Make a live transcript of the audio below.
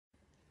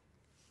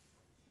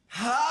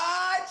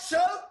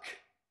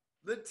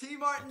The T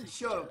Martin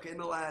choke in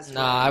the last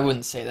Nah, I round.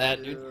 wouldn't say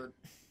that, dude. Dude.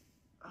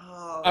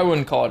 I Oh.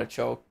 wouldn't call it a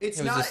choke. It's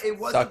It was not. just It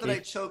wasn't that I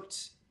sucky.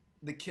 choked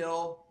the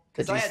kill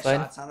The because I G had slide.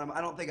 shots on him.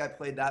 I don't think I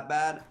played that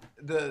bad.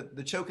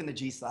 The choke and the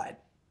G slide.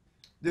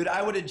 Dude,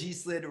 I would have G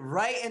slid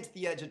right into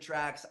the edge of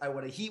tracks. I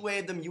would have heat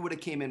waved them. You would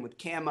have came in with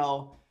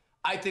camo.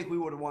 I think we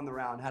would have won the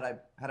round had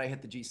I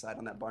hit the G slide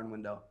on that barn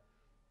window.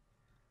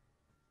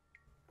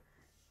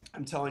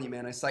 I'm telling you,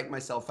 man, I psyched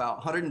myself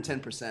out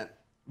 110%.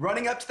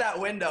 Running up to that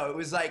window, it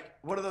was like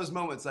one of those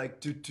moments like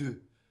do do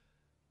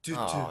do do.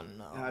 Oh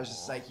And I was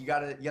just no. like, you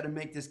gotta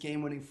make this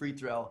game-winning free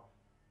throw.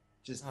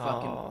 Just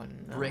fucking Oh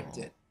bricked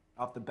no. it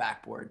off the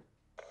backboard.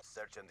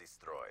 Search and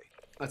destroy.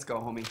 Let's go,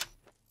 homie.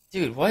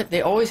 Dude, what?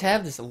 They always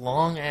have this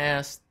long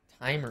ass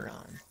timer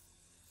on.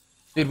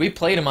 Dude, we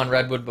played him on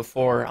Redwood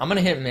before. I'm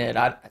gonna hit mid.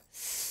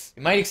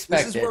 You might This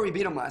expect is it. where we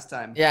beat them last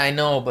time. Yeah, I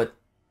know, but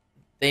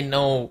they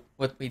know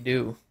what we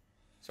do,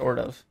 sort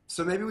of.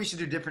 So maybe we should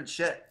do different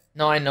shit.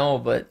 No, I know,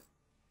 but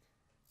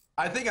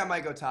I think I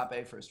might go top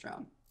A first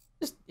round.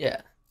 just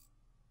yeah.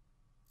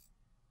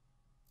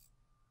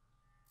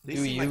 These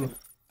Do seem you? like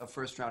a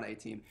first round A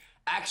team.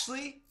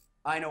 Actually,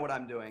 I know what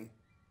I'm doing.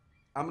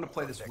 I'm gonna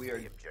play this Protect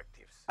weird. the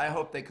objectives. I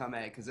hope they come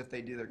A, because if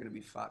they do, they're gonna be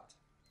fucked.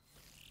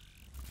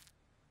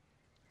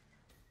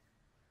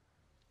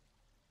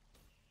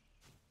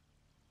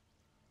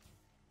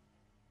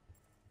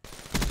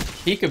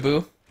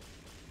 Peekaboo.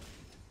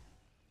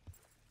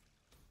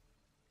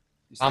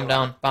 You stay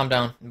alive. Bomb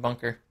down, in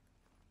bunker.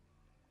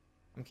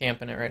 I'm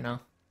camping it right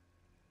now.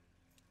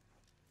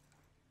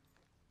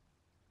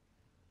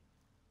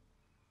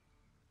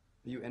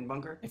 Are you in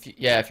bunker?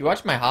 If you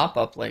watch my hop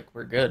up, like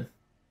we're good.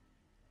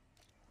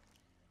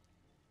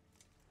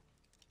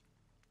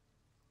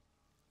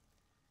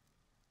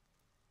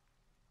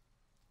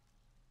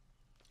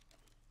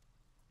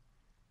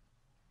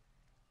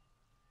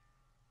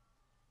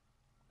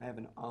 I have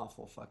an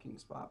awful fucking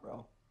spot,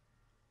 bro.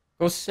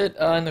 Go sit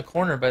in the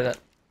corner by that.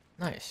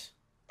 Nice.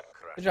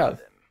 Crush job.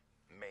 them.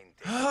 Maintain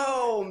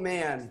Oh the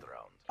man, next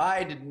round.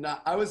 I did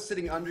not. I was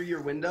sitting under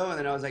your window, and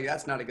then I was like,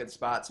 "That's not a good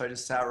spot," so I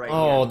just sat right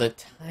Oh, here. the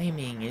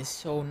timing is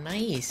so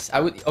nice.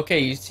 Okay,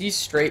 you see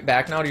straight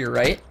back now to your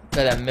right, to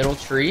that middle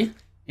tree.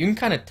 You can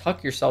kind of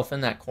tuck yourself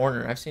in that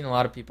corner. I've seen a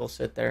lot of people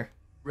sit there.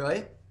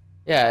 Really?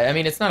 Yeah, I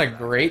mean it's not a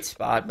great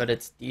spot, but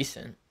it's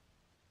decent.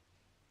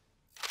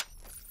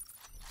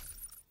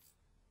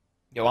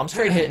 Yo, I'm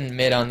straight hitting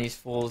mid on these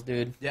fools,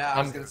 dude. Yeah, I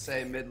was I'm gonna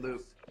say mid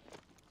loop.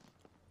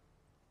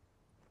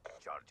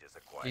 Charges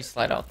acquired. G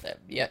slide out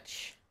that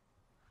bitch.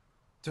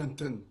 Dun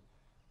dun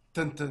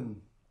dun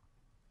dun.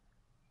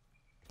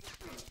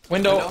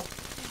 Window. Window?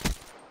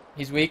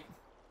 He's weak.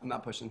 I'm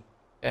not pushing.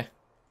 Okay.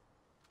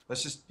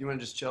 Let's just. You want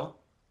to just chill?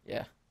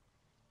 Yeah.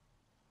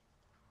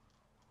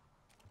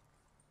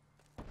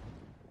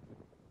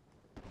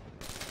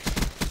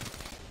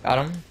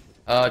 Got him.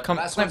 Come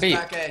Last plant one's B.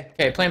 back A.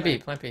 Okay, plant B.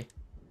 Plant B.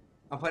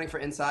 I'm planning for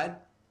inside.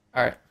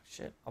 All right.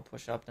 Shit. I'll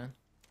push up then.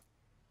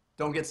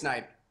 Don't get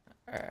sniped.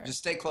 All right. Just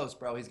stay close,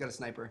 bro. He's got a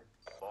sniper.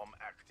 Bomb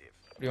active.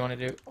 What do you want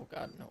to do? Oh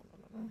God, no,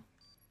 no, no, no.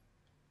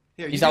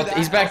 Here, you He's do out. that,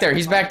 He's I'll back there. sit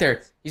He's behind back there. you.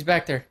 He's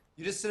back there.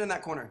 You just sit in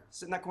that corner.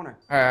 Sit in that corner.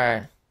 All right. All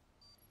right.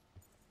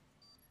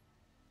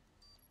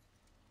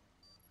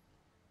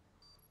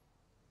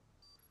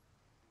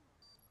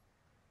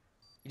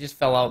 He just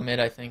fell out mid.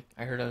 I think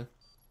I heard a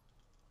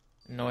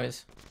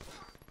noise.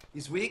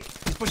 He's weak.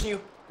 He's pushing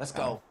you. Let's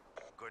go.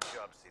 Good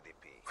job,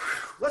 CDP.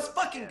 Let's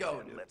fucking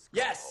go, dude. Let's go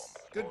Yes.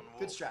 home. Good. Lone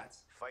Good wolf. strats.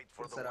 Fight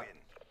for Good the setup. win.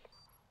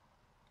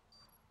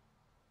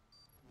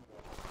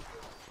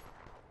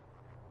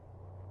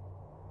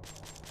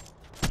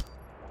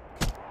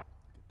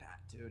 That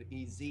dude.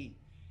 Easy.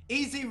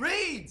 Easy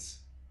reads.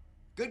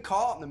 Good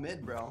call in the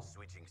mid, bro.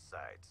 Switching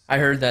sides. I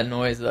heard that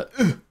noise.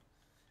 The.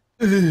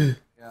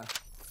 Yeah.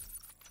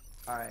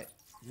 All right,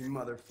 you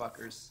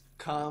motherfuckers,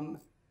 come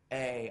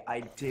A.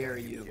 I dare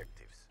you.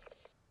 Objectives.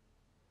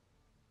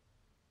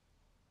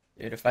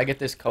 Dude, if I get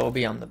this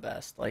Kobe, I'm the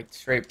best. Like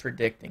straight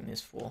predicting this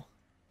fool.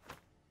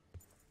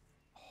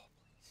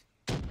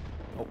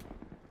 Oh,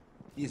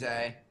 He's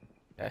A.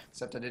 okay.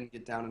 Except I didn't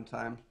get down in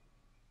time.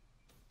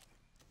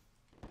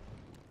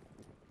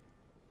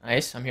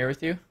 Nice. I'm here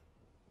with you.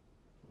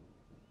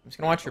 I'm just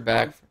gonna watch your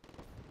back.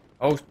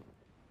 Oh,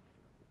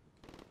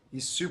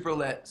 He's super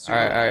lit. Super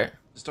all right, lit. all right.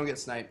 Just don't get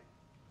sniped.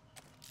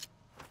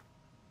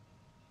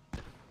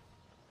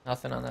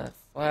 Nothing on that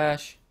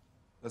flash.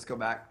 Let's go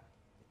back.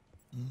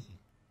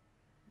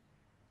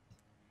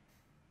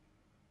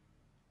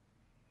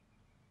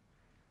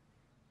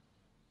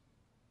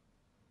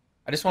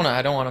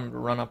 I don't want him to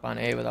run up on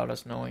A without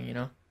us knowing, you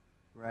know?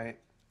 Right.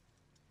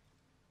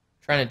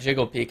 Trying to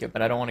jiggle peek it,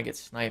 but I don't want to get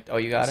sniped. Oh,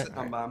 you got it? Sitting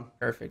on Alright, bomb.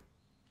 perfect.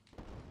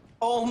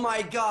 Oh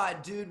my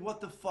god, dude,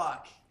 what the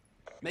fuck?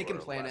 Make him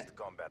You're a plan it. last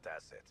combat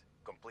asset.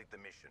 Complete the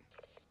mission.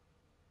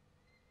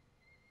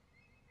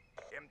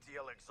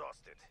 MTL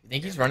exhausted. You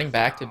think he's running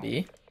back to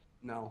B?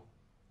 No.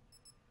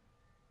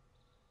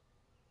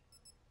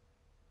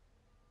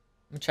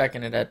 I'm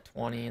checking it at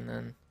 20, and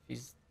then if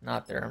he's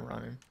not there, I'm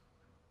running.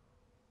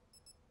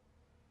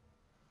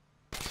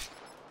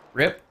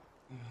 Rip.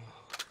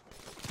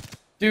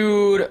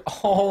 Dude,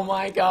 oh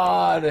my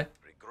god.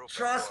 Regroup.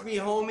 Trust me,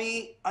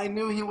 homie. I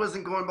knew he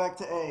wasn't going back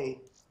to A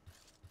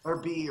or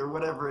B or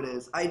whatever it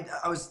is. I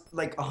was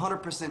like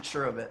 100%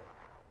 sure of it.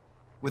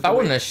 With If I the way-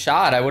 wouldn't have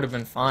shot, I would have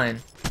been fine.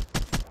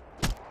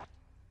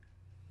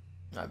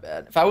 Not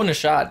bad. If I wouldn't have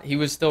shot, he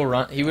would still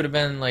run. He would have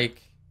been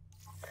like,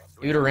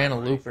 he would have ran a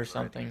loop or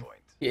something.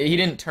 He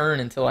didn't turn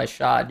until I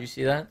shot. Do you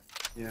see that?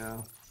 Yeah.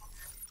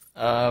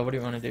 What do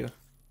you want to do?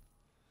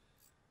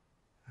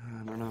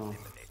 I don't know.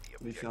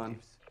 What are you feeling?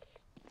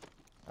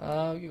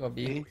 We go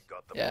B. B? We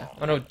got the Yeah, bomb.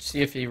 I'm gonna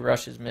see if he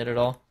rushes mid at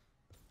all.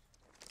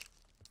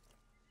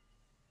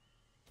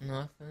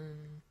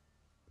 Nothing.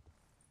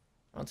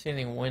 I don't see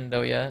anything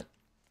window yet.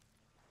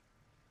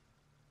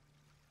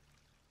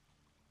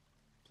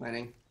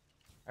 Planning.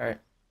 All right.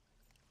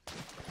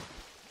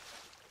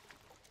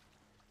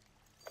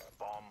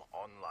 Bomb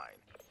online.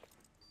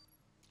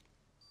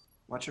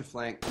 Watch your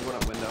flank. I'm going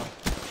up window.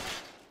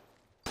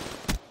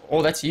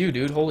 Oh, that's you,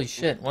 dude. Holy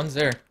shit. One's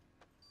there.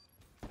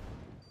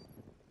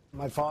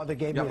 My father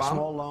gave You me a got bomb?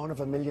 small loan of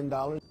 $1 million.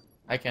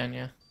 I can,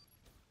 yeah.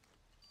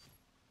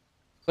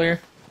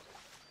 Clear.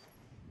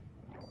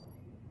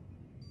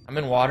 I'm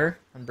in water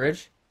on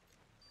bridge.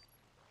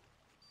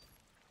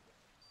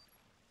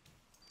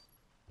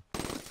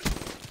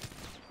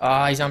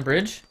 He's on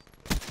bridge.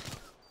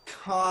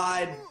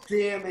 God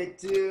damn it,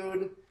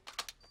 dude.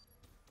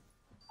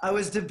 I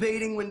was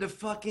debating when to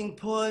fucking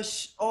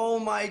push. Oh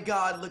my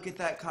god, look at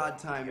that COD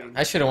timing.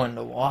 I should have went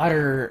into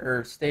water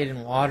or stayed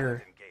in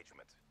water.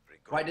 Engagement.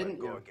 Regroup Why and didn't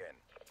go you? again.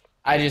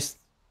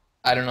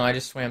 I don't know. I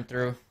just swam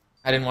through.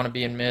 I didn't want to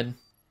be in mid.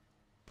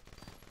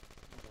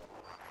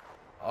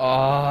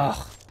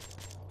 Oh,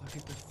 Look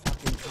at the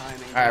fucking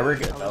timing. Alright, we're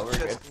dude. good, I though, was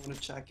we're just going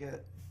to check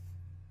it.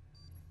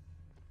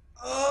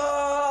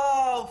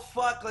 Oh,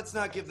 fuck. Let's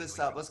not give this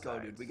up. Let's go,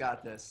 dude. We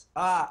got this.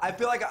 I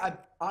feel like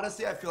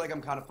honestly, I feel like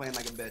I'm kind of playing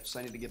like a bitch, so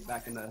I need to get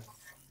back in the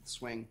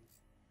swing.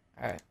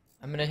 all right.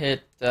 I'm gonna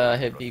hit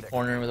B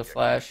corner with a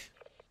flash.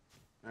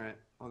 All right,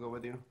 I'll go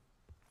with you.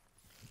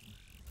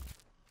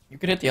 You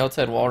could hit the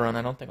outside wall run.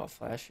 I don't think I'll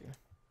flash you.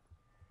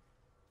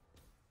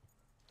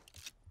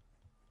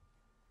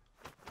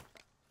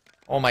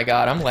 Oh my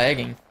god, I'm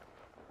lagging.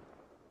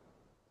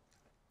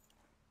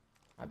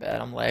 My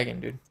bad, I'm lagging,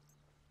 dude.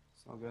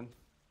 It's all good.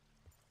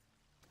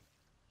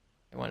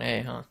 It went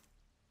A, huh?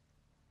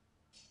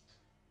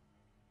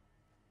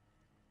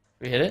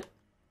 We hit it?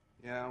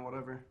 Yeah,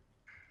 whatever.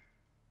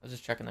 I was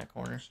just checking that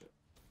corner. Shit.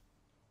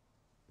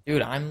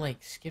 Dude, I'm like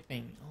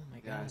skipping. Oh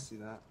my Yeah, I god. see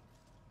that.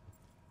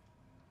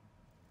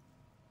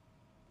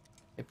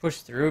 They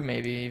pushed through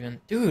maybe even.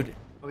 Dude.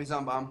 Oh, he's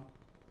on bomb.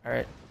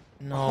 Alright.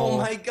 No. Oh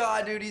my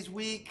god, dude, he's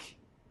weak.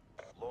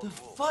 Lone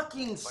The wolf.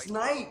 fucking Fight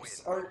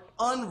snipes for win. are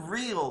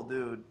unreal,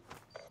 dude.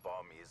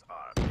 Bomb is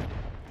armed.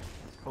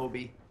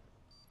 Kobe.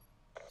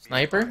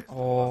 Sniper?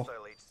 Oh.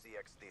 Hostile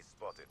HCXD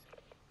spotted.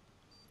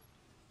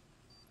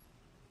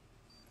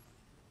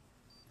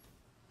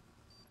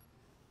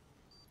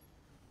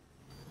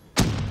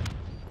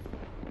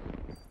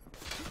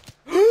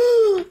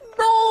 No!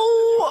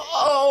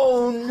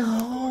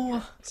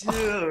 Oh no!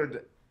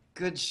 Dude,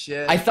 good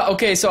shit. I thought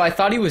so I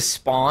thought he was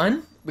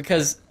spawn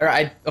because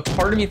a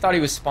part of me thought he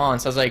was spawn,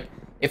 so I was like,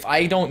 if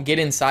I don't get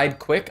inside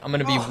quick, I'm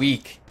gonna be Oh.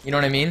 weak. You know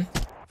what I mean?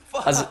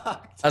 Fuck.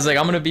 I was like,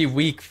 I'm gonna be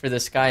weak for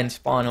this guy in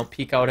spawn. He'll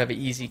peek out, have an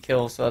easy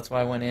kill, so that's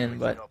why I went in.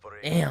 But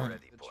damn,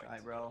 Ready Good point. try,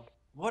 bro.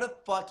 What a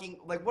fucking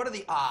what are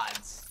the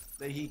odds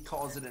that he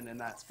calls it in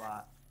that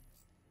spot?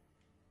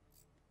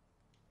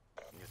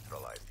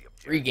 Neutralize the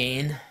objective.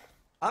 regain.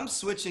 I'm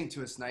switching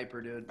to a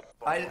sniper, dude.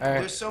 Alright.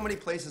 There's so many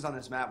places on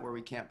this map where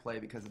we can't play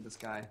because of this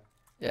guy.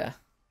 Yeah.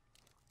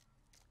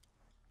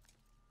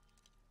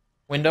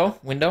 Window.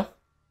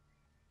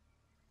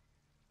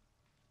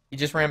 He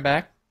just ran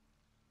back.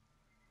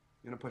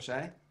 You gonna push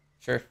A?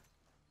 Sure.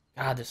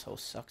 God, this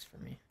host sucks for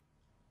me.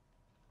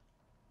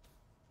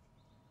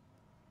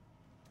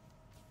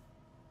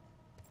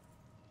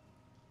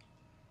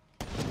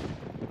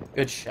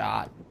 Good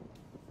shot.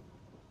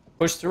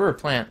 Push through or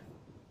plant?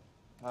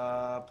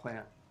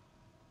 Plant.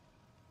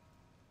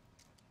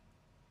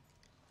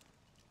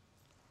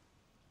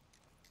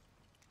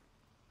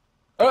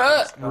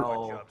 Good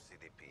No. job,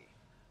 CDP.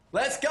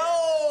 Let's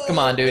go! Come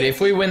on, dude. If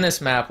we win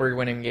this map, we're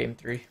winning game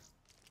 3.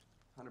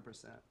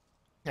 100%.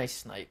 Nice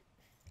snipe.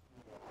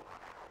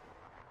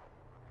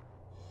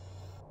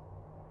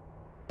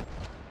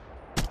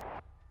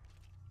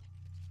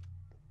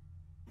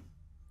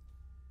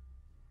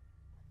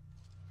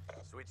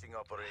 Switching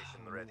operation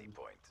ready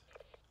point.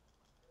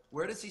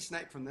 Where does he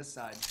snipe from this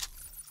side?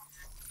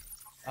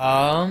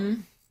 I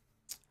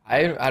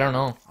don't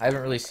know. I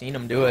haven't really seen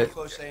him do it.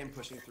 Close A and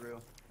pushing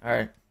through. All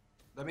right.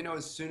 Let me know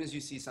as soon as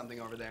you see something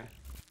over there.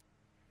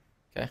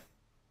 Okay.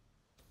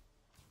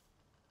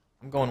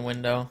 I'm going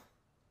window.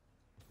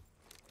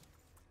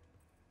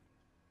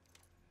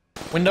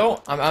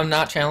 Window. I'm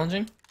not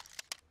challenging.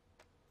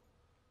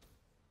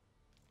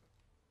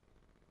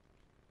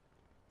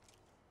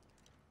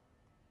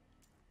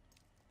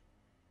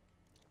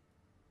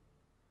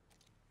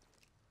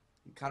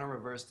 He kind of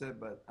reversed it,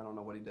 but I don't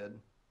know what he did.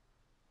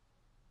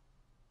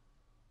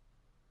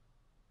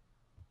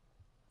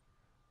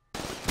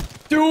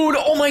 Dude,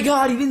 oh my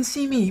god, he didn't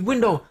see me.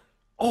 Window.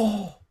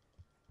 Oh.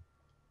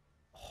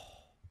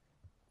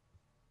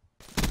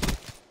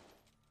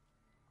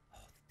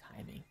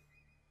 Timing.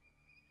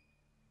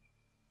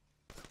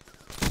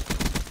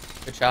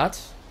 Good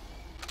shots.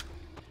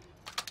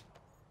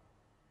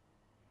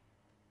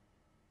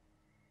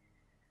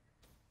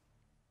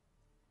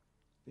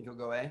 Think he'll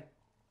go A?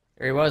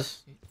 There he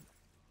was.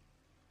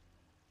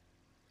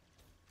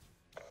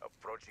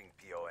 Approaching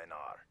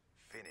PONR.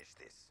 Finish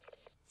this.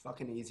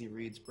 Fucking easy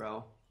reads,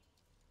 bro.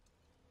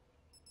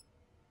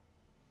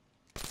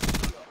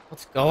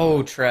 Let's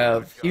go,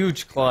 Trev.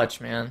 Huge clutch,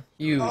 man.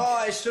 Huge. Oh,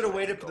 I should have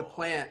waited for the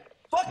plant.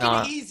 Fucking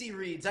Nah. easy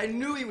reads. I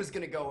knew he was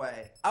gonna go A.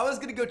 I was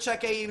gonna go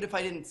check A even if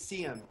I didn't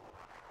see him.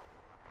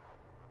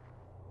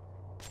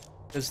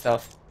 Good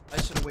stuff.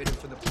 I should have waited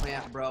for the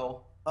plant,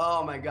 bro.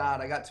 Oh my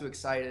god, I got too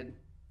excited.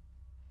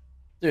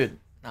 Dude,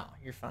 no,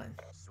 you're fine.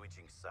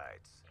 Switching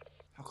sides.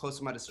 How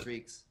close am I to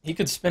streaks? He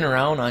could spin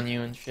around on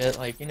you and shit.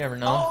 Like, you never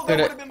know. Oh, that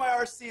Coulda- would have been my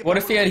RC. What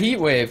if he had heat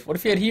wave? What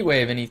if he had heat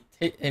wave and he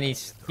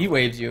heat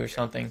waves you or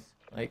something?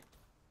 Like,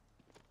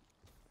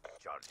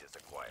 Charges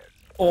acquired.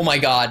 oh my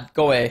god,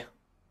 go away.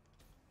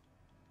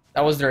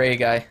 That was their A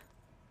guy.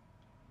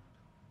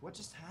 What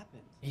just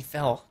happened? He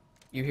fell.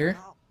 You hear?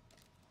 Wow.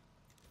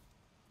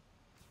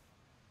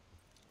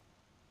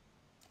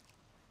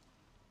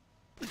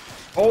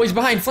 Oh, he's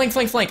behind. Flank,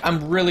 flank, flank.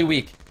 I'm really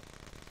weak.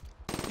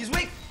 He's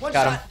weak. One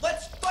Got shot. him.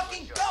 Let's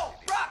fucking go,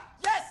 Brock.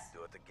 Yes.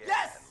 Do it again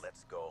Yes! and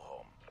let's go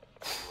home.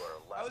 You are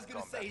a I last was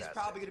gonna say combat he's asset.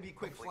 probably gonna be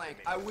quick Complete flank.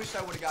 mission. I wish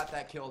I would have got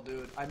that kill,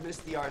 dude. I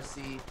missed the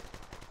RC.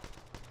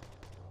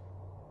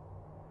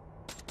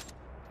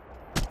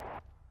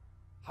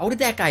 How did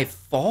that guy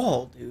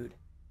fall, dude?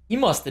 He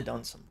must have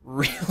done some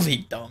really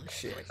dumb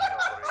shit.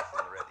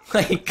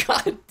 Operation ready. Like,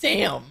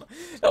 goddamn.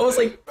 That was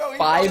like Bro, he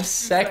 5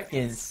 lost 2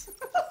 seconds.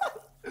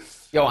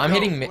 Yo, I'm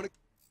hitting mid.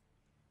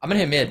 I'm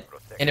gonna hit mid.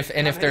 And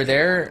if they're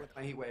there, with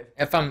my heat wave.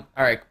 if I'm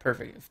alright,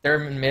 perfect. If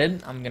they're in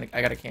mid,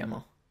 I got a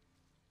camo.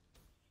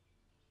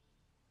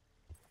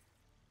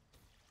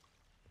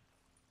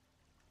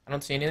 I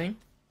don't see anything.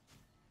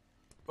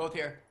 Both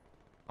here.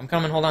 I'm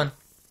coming, hold on.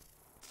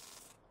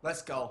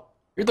 Let's go.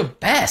 You're the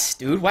best,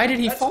 dude. Why did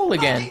he Let's fall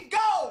again? fucking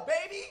go,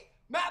 baby.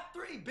 Map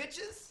 3,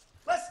 bitches.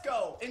 Let's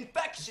go.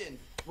 Infection.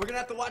 We're gonna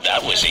have to watch.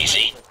 That was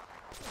easy.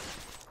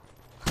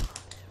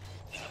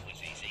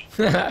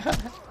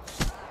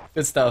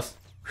 Good stuff.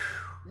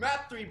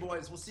 Map 3,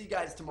 boys. We'll see you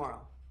guys tomorrow.